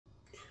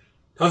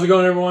How's it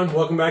going, everyone?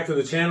 Welcome back to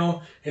the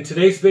channel. In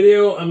today's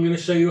video, I'm going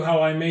to show you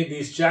how I made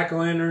these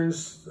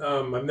jack-o'-lanterns.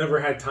 I've never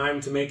had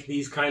time to make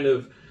these kind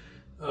of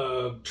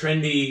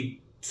trendy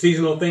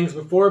seasonal things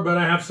before, but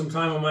I have some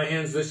time on my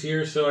hands this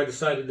year, so I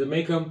decided to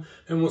make them,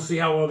 and we'll see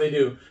how well they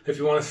do. If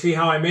you want to see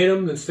how I made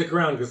them, then stick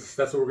around, because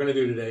that's what we're going to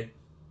do today.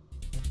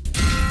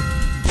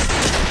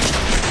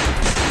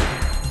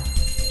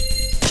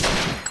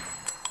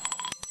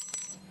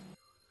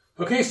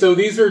 Okay, so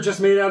these are just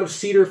made out of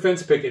cedar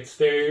fence pickets.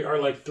 They are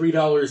like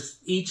 $3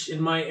 each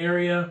in my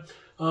area.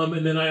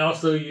 And then I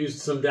also used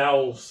some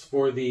dowels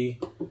for the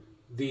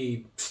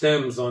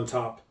stems on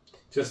top,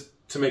 just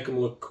to make them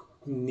look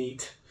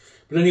neat.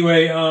 But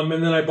anyway, and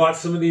then I bought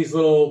some of these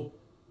little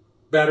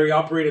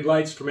battery-operated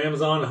lights from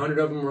Amazon. 100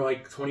 of them were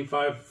like $25,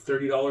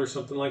 $30,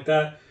 something like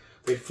that.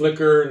 They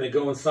flicker and they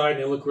go inside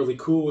and they look really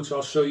cool, which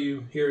I'll show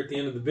you here at the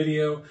end of the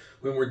video.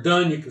 When we're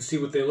done, you can see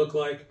what they look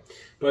like.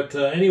 But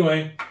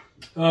anyway...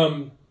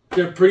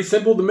 they're pretty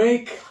simple to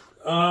make.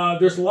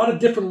 There's a lot of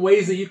different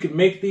ways that you can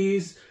make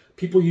these.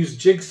 People use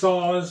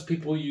jigsaws,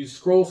 people use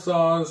scroll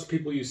saws,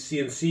 people use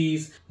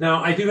CNCs.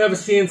 Now, I do have a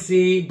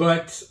CNC,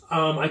 but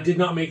I did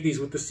not make these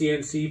with the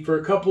CNC for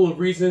a couple of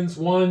reasons.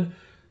 One,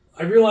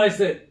 I realized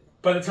that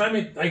by the time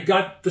I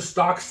got the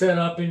stock set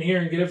up in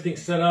here and get everything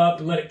set up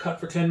and let it cut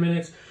for 10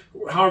 minutes,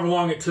 however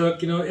long it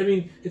took, I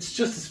mean, it's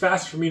just as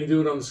fast for me to do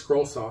it on the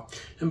scroll saw.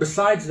 And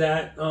besides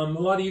that, a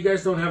lot of you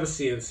guys don't have a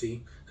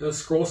CNC. The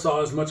scroll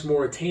saw is much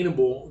more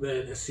attainable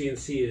than a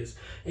CNC is.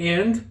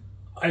 And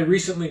I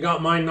recently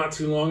got mine not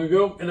too long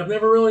ago, and I've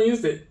never really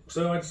used it.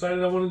 So I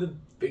decided I wanted to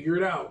figure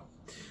it out.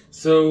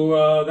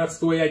 So that's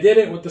the way I did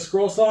it with the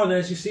scroll saw, and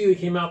as you see, they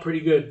came out pretty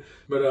good.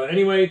 But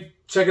anyway,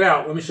 check it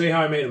out. Let me show you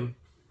how I made them.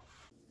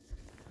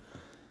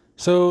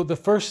 So the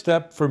first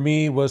step for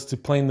me was to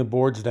plane the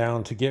boards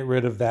down to get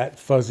rid of that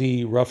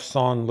fuzzy, rough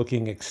sawn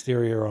looking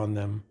exterior on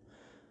them.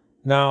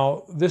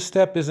 Now, this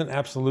step isn't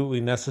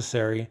absolutely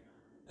necessary,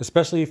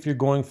 especially if you're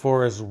going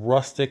for as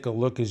rustic a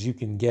look as you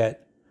can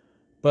get,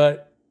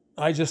 but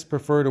I just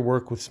prefer to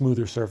work with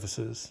smoother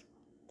surfaces.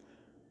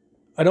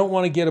 I don't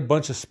want to get a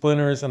bunch of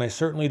splinters, and I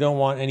certainly don't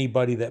want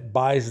anybody that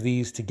buys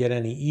these to get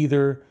any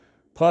either.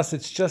 Plus,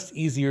 it's just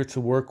easier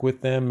to work with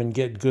them and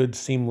get good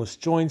seamless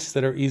joints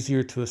that are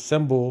easier to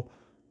assemble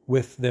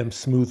with them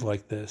smooth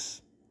like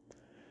this.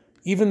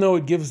 Even though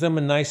it gives them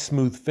a nice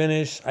smooth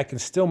finish, I can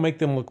still make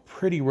them look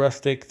pretty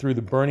rustic through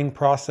the burning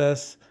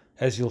process,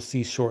 as you'll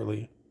see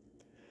shortly.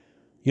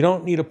 You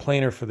don't need a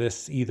planer for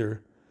this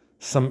either.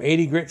 Some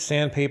 80 grit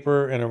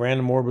sandpaper and a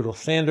random orbital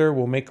sander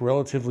will make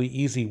relatively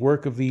easy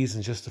work of these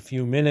in just a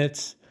few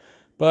minutes.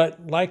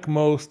 But like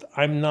most,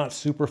 I'm not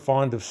super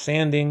fond of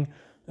sanding,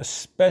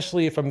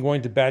 especially if I'm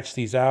going to batch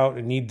these out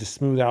and need to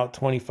smooth out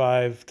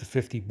 25 to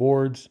 50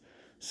 boards.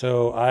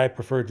 So I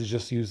prefer to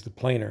just use the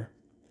planer.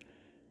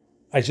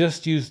 I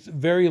just used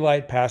very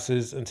light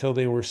passes until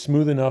they were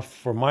smooth enough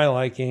for my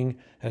liking,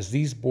 as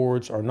these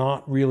boards are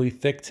not really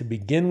thick to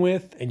begin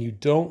with, and you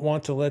don't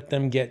want to let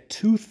them get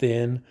too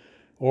thin,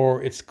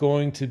 or it's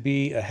going to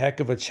be a heck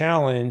of a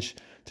challenge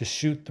to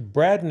shoot the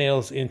brad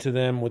nails into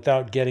them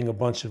without getting a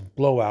bunch of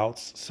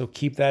blowouts, so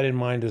keep that in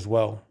mind as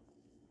well.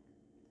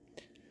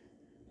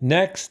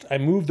 Next, I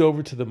moved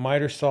over to the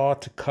miter saw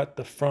to cut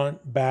the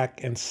front,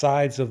 back, and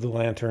sides of the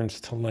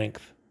lanterns to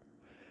length.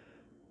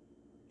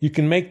 You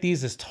can make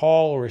these as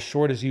tall or as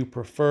short as you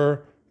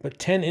prefer, but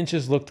 10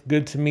 inches looked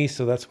good to me,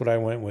 so that's what I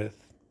went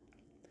with.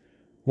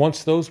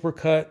 Once those were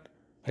cut,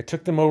 I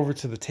took them over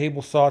to the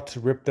table saw to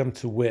rip them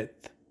to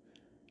width.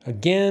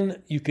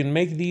 Again, you can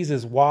make these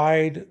as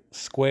wide,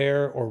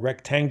 square, or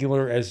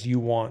rectangular as you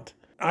want.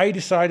 I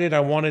decided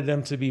I wanted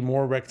them to be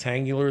more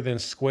rectangular than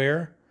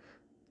square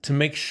to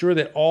make sure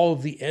that all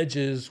of the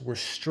edges were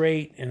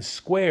straight and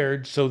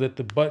squared so that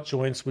the butt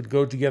joints would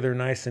go together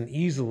nice and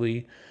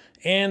easily.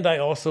 And I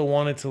also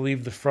wanted to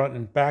leave the front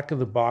and back of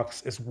the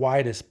box as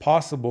wide as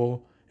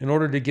possible in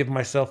order to give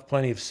myself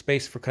plenty of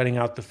space for cutting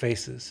out the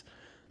faces.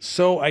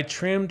 So I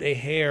trimmed a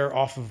hair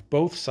off of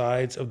both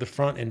sides of the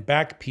front and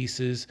back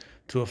pieces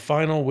to a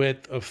final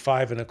width of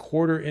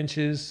 5¼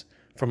 inches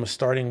from a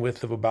starting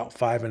width of about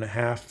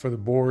 5½ for the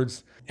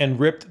boards, and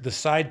ripped the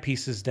side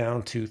pieces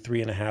down to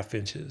 3½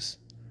 inches.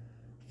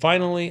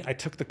 Finally, I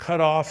took the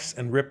cutoffs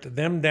and ripped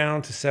them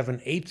down to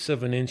 7/8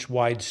 of an inch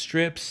wide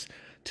strips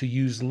to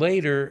use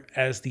later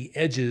as the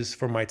edges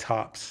for my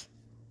tops.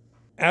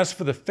 As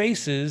for the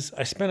faces,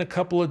 I spent a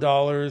couple of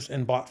dollars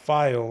and bought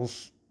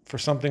files for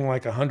something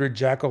like 100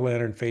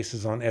 jack-o'-lantern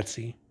faces on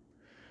Etsy.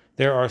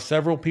 There are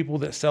several people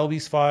that sell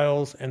these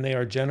files, and they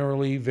are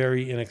generally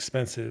very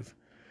inexpensive.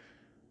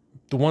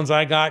 The ones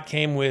I got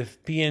came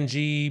with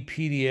PNG,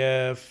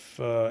 PDF,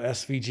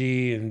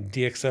 SVG, and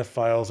DXF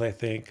files, I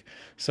think.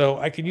 So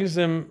I can use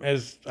them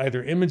as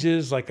either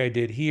images like I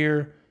did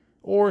here,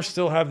 or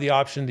still have the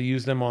option to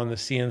use them on the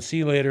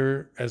CNC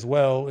later as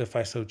well if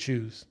I so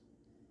choose.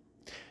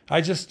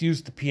 I just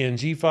used the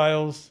PNG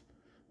files,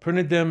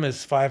 printed them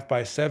as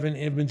 5x7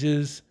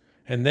 images,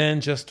 and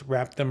then just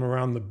wrapped them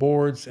around the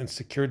boards and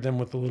secured them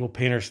with a little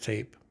painter's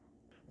tape.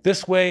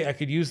 This way I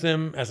could use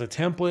them as a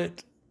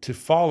template to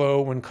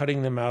follow when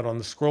cutting them out on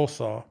the scroll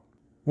saw.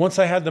 Once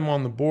I had them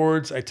on the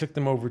boards, I took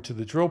them over to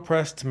the drill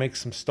press to make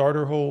some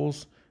starter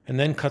holes and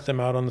then cut them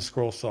out on the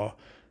scroll saw.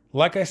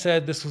 Like I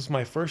said, this was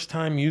my first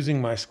time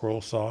using my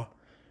scroll saw,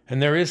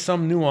 and there is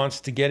some nuance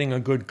to getting a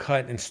good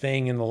cut and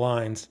staying in the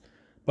lines,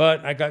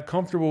 but I got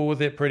comfortable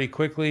with it pretty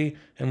quickly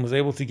and was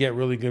able to get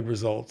really good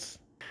results.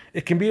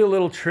 It can be a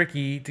little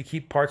tricky to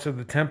keep parts of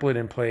the template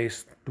in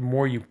place the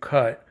more you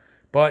cut,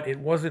 but it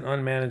wasn't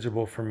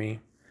unmanageable for me.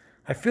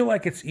 I feel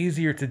like it's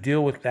easier to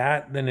deal with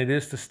that than it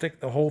is to stick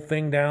the whole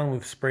thing down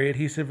with spray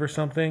adhesive or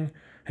something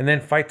and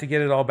then fight to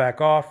get it all back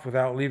off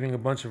without leaving a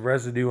bunch of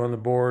residue on the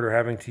board or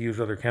having to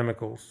use other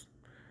chemicals.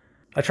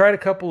 I tried a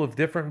couple of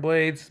different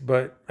blades,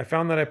 but I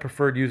found that I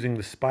preferred using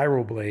the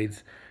spiral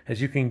blades,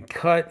 as you can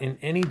cut in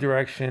any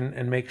direction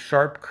and make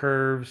sharp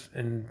curves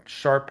and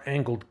sharp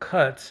angled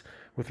cuts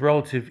with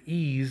relative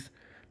ease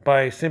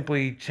by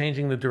simply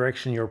changing the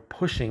direction you're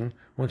pushing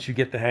once you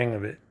get the hang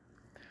of it.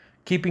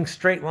 Keeping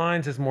straight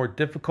lines is more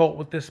difficult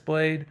with this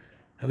blade,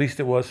 at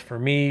least it was for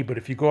me, but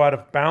if you go out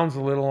of bounds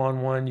a little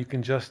on one, you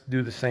can just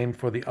do the same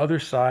for the other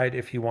side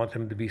if you want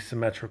them to be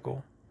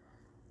symmetrical.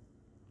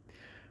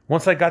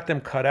 Once I got them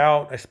cut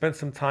out, I spent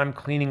some time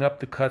cleaning up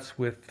the cuts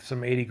with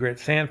some 80 grit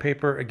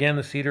sandpaper. Again,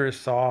 the cedar is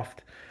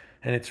soft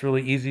and it's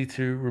really easy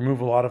to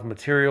remove a lot of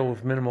material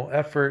with minimal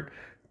effort.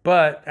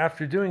 But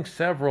after doing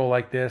several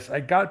like this, I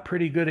got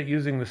pretty good at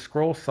using the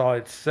scroll saw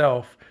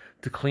itself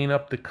to clean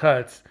up the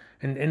cuts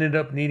and ended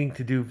up needing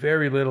to do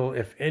very little,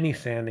 if any,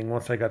 sanding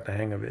once I got the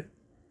hang of it.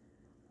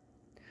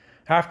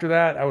 After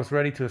that, I was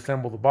ready to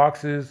assemble the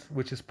boxes,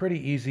 which is pretty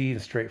easy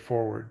and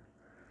straightforward.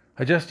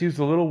 I just used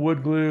a little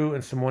wood glue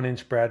and some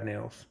 1-inch brad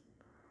nails.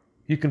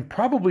 You can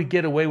probably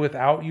get away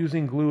without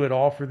using glue at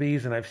all for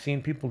these, and I've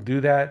seen people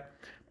do that,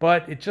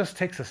 but it just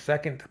takes a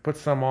second to put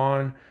some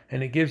on,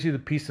 and it gives you the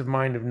peace of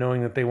mind of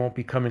knowing that they won't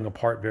be coming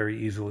apart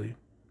very easily.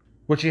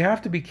 What you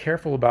have to be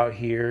careful about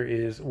here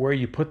is where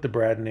you put the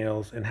brad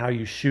nails and how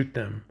you shoot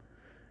them.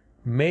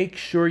 Make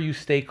sure you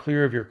stay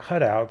clear of your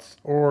cutouts,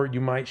 or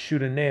you might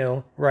shoot a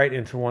nail right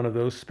into one of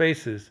those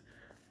spaces.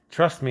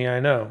 Trust me, I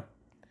know.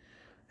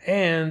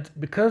 And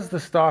because the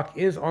stock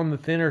is on the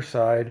thinner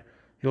side,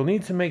 you'll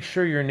need to make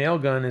sure your nail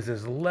gun is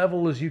as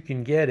level as you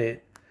can get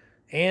it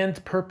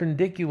and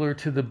perpendicular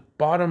to the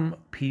bottom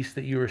piece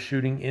that you are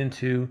shooting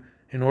into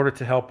in order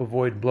to help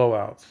avoid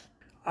blowouts.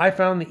 I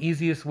found the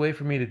easiest way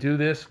for me to do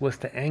this was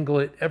to angle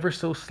it ever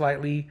so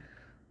slightly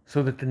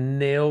so that the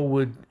nail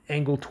would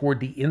angle toward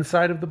the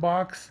inside of the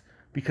box,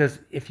 because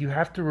if you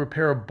have to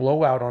repair a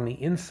blowout on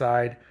the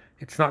inside,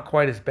 it's not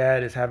quite as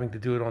bad as having to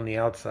do it on the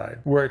outside,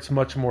 where it's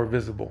much more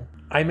visible.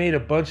 I made a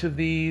bunch of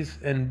these,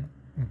 and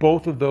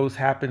both of those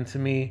happened to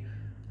me,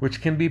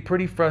 which can be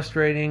pretty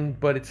frustrating,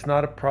 but it's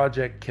not a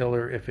project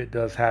killer if it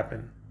does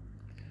happen.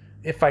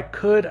 If I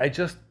could, I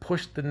just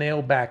pushed the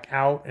nail back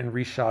out and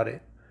reshot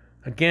it.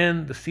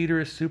 Again, the cedar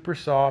is super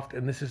soft,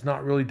 and this is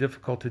not really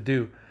difficult to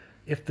do.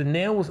 If the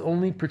nail was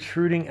only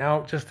protruding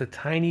out just a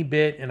tiny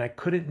bit and I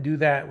couldn't do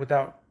that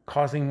without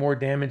causing more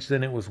damage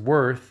than it was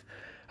worth,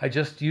 I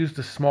just used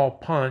a small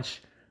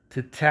punch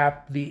to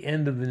tap the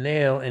end of the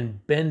nail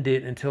and bend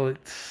it until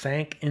it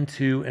sank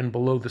into and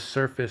below the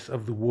surface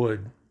of the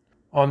wood.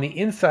 On the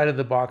inside of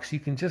the box, you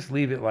can just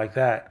leave it like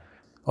that.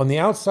 On the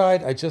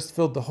outside, I just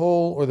filled the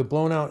hole or the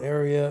blown out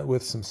area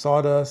with some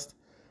sawdust,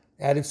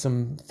 added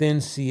some thin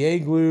CA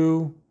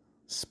glue,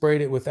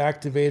 sprayed it with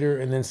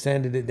activator, and then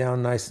sanded it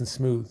down nice and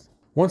smooth.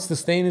 Once the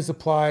stain is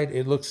applied,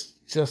 it looks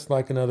just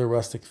like another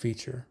rustic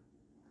feature.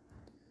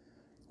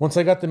 Once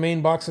I got the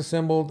main box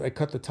assembled, I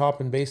cut the top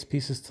and base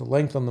pieces to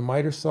length on the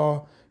miter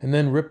saw and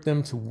then ripped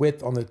them to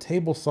width on the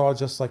table saw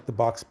just like the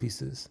box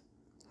pieces.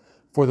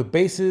 For the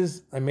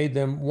bases, I made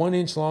them 1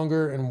 inch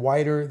longer and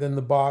wider than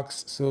the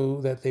box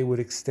so that they would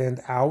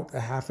extend out a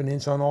 ½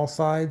 inch on all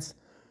sides.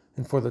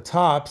 And for the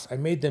tops, I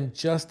made them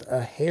just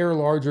a hair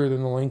larger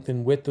than the length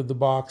and width of the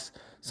box,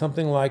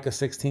 something like a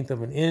 1/16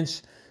 of an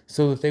inch,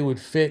 so that they would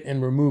fit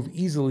and remove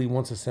easily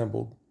once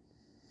assembled.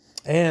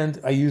 And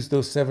I used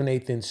those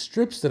 7/8 inch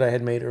strips that I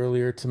had made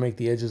earlier to make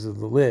the edges of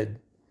the lid.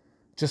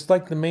 Just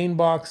like the main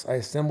box, I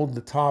assembled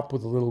the top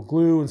with a little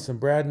glue and some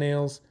brad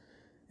nails.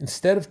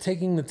 Instead of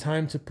taking the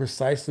time to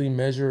precisely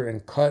measure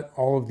and cut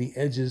all of the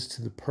edges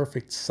to the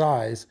perfect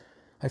size,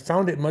 I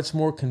found it much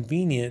more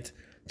convenient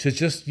to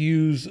just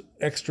use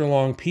extra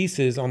long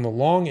pieces on the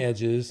long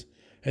edges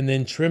and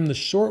then trim the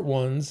short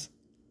ones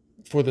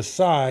for the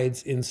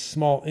sides in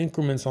small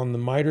increments on the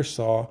miter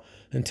saw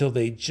until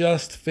they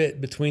just fit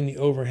between the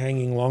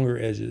overhanging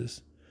longer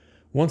edges.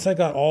 Once I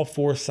got all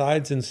 4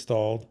 sides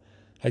installed,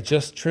 I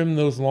just trimmed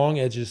those long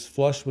edges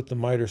flush with the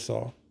miter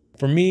saw.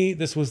 For me,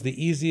 this was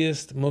the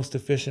easiest, most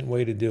efficient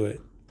way to do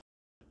it.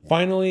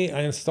 Finally,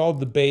 I installed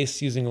the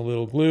base using a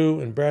little glue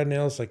and brad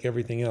nails like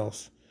everything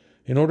else.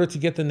 In order to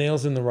get the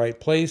nails in the right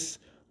place,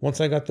 once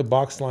I got the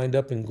box lined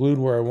up and glued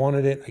where I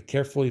wanted it, I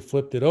carefully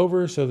flipped it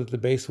over so that the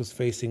base was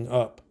facing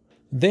up.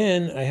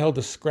 Then I held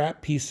a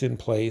scrap piece in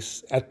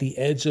place at the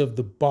edge of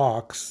the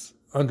box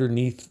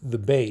underneath the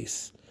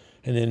base.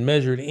 and then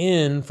measured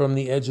in from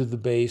the edge of the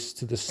base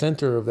to the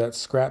center of that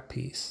scrap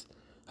piece.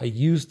 I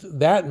used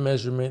that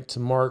measurement to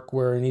mark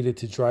where I needed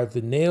to drive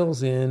the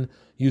nails in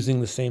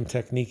using the same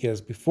technique as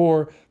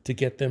before to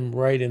get them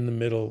right in the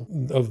middle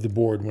of the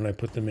board when I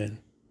put them in.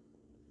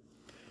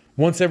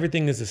 Once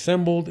everything is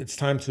assembled, it's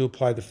time to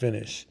apply the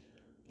finish.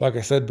 Like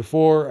I said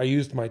before, I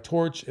used my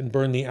torch and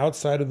burned the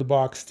outside of the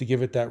box to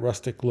give it that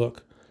rustic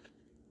look.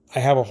 I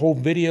have a whole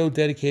video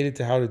dedicated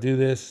to how to do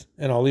this,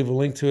 and I'll leave a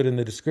link to it in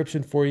the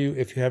description for you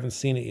if you haven't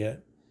seen it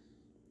yet.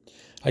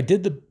 I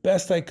did the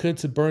best I could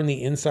to burn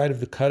the inside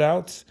of the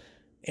cutouts,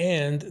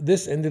 and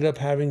this ended up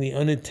having the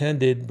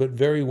unintended but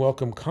very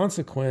welcome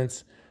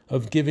consequence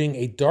of giving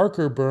a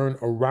darker burn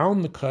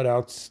around the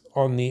cutouts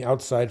on the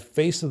outside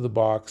face of the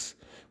box,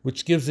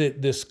 which gives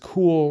it this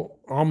cool,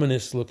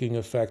 ominous looking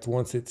effect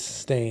once it's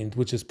stained,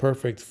 which is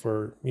perfect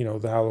for, the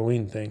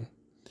Halloween thing.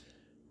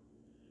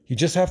 You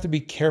just have to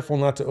be careful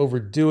not to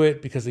overdo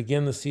it because,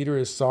 again, the cedar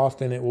is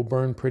soft and it will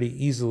burn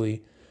pretty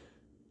easily.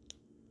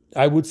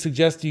 I would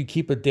suggest you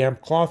keep a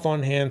damp cloth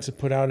on hand to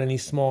put out any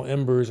small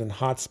embers and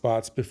hot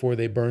spots before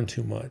they burn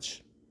too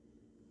much.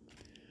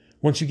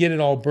 Once you get it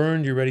all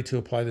burned, you're ready to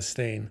apply the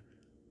stain.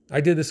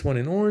 I did this one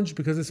in orange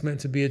because it's meant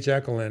to be a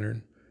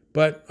jack-o'-lantern,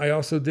 but I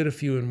also did a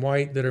few in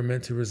white that are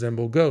meant to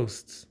resemble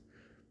ghosts.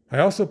 I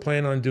also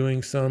plan on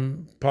doing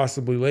some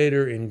possibly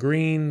later in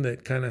green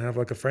that kind of have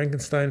like a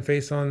Frankenstein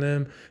face on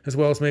them, as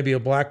well as maybe a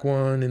black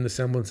one in the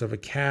semblance of a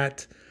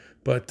cat.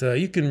 But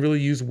you can really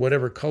use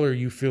whatever color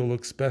you feel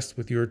looks best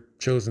with your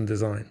chosen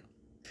design.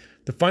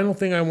 The final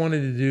thing I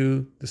wanted to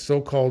do, the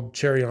so-called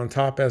cherry on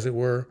top as it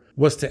were,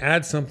 was to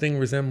add something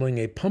resembling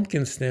a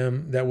pumpkin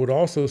stem that would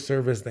also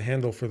serve as the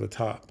handle for the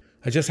top.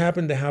 I just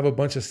happened to have a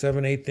bunch of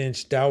 7/8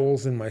 inch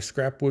dowels in my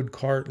scrap wood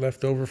cart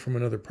left over from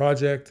another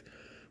project,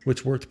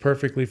 which worked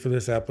perfectly for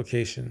this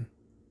application.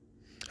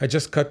 I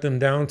just cut them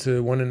down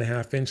to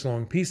 1.5 inch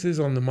long pieces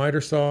on the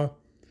miter saw,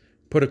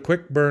 put a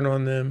quick burn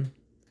on them,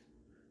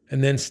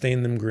 and then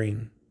stained them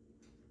green.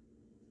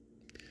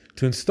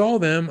 To install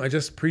them, I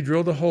just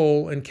pre-drilled a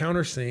hole and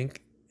countersink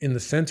in the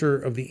center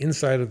of the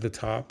inside of the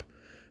top,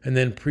 and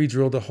then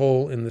pre-drilled a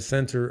hole in the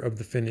center of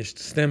the finished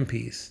stem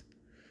piece.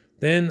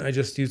 Then I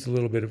just used a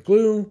little bit of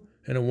glue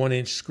and a 1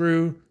 inch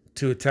screw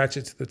to attach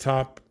it to the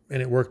top,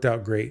 and it worked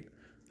out great.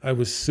 I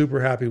was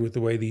super happy with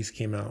the way these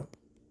came out.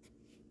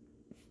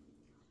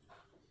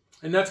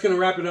 And that's going to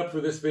wrap it up for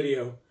this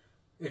video.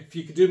 If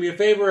you could do me a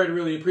favor, I'd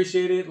really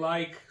appreciate it.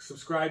 Like,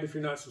 subscribe if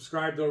you're not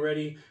subscribed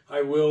already.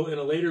 I will, in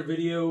a later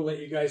video, let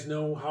you guys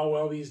know how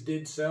well these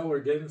did sell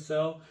or didn't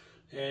sell,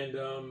 and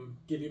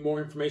give you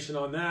more information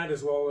on that,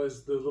 as well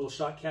as the little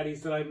shot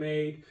caddies that I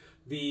made.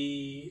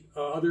 The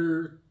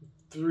other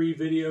 3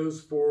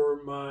 videos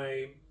for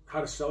my How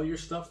to Sell Your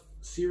Stuff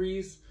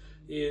series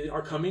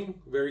are coming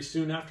very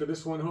soon after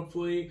this one,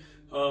 hopefully.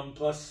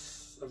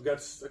 Plus, I've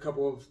got a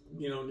couple of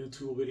new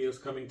tool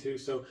videos coming too.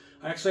 So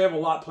I actually have a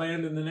lot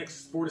planned in the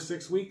next 4 to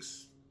 6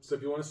 weeks. So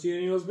if you want to see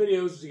any of those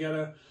videos, you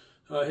gotta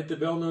hit the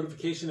bell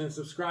notification and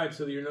subscribe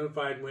so that you're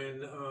notified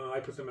when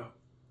I put them out.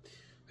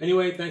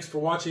 Anyway, thanks for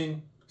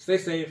watching. Stay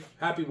safe.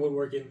 Happy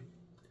woodworking.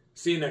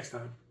 See you next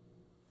time.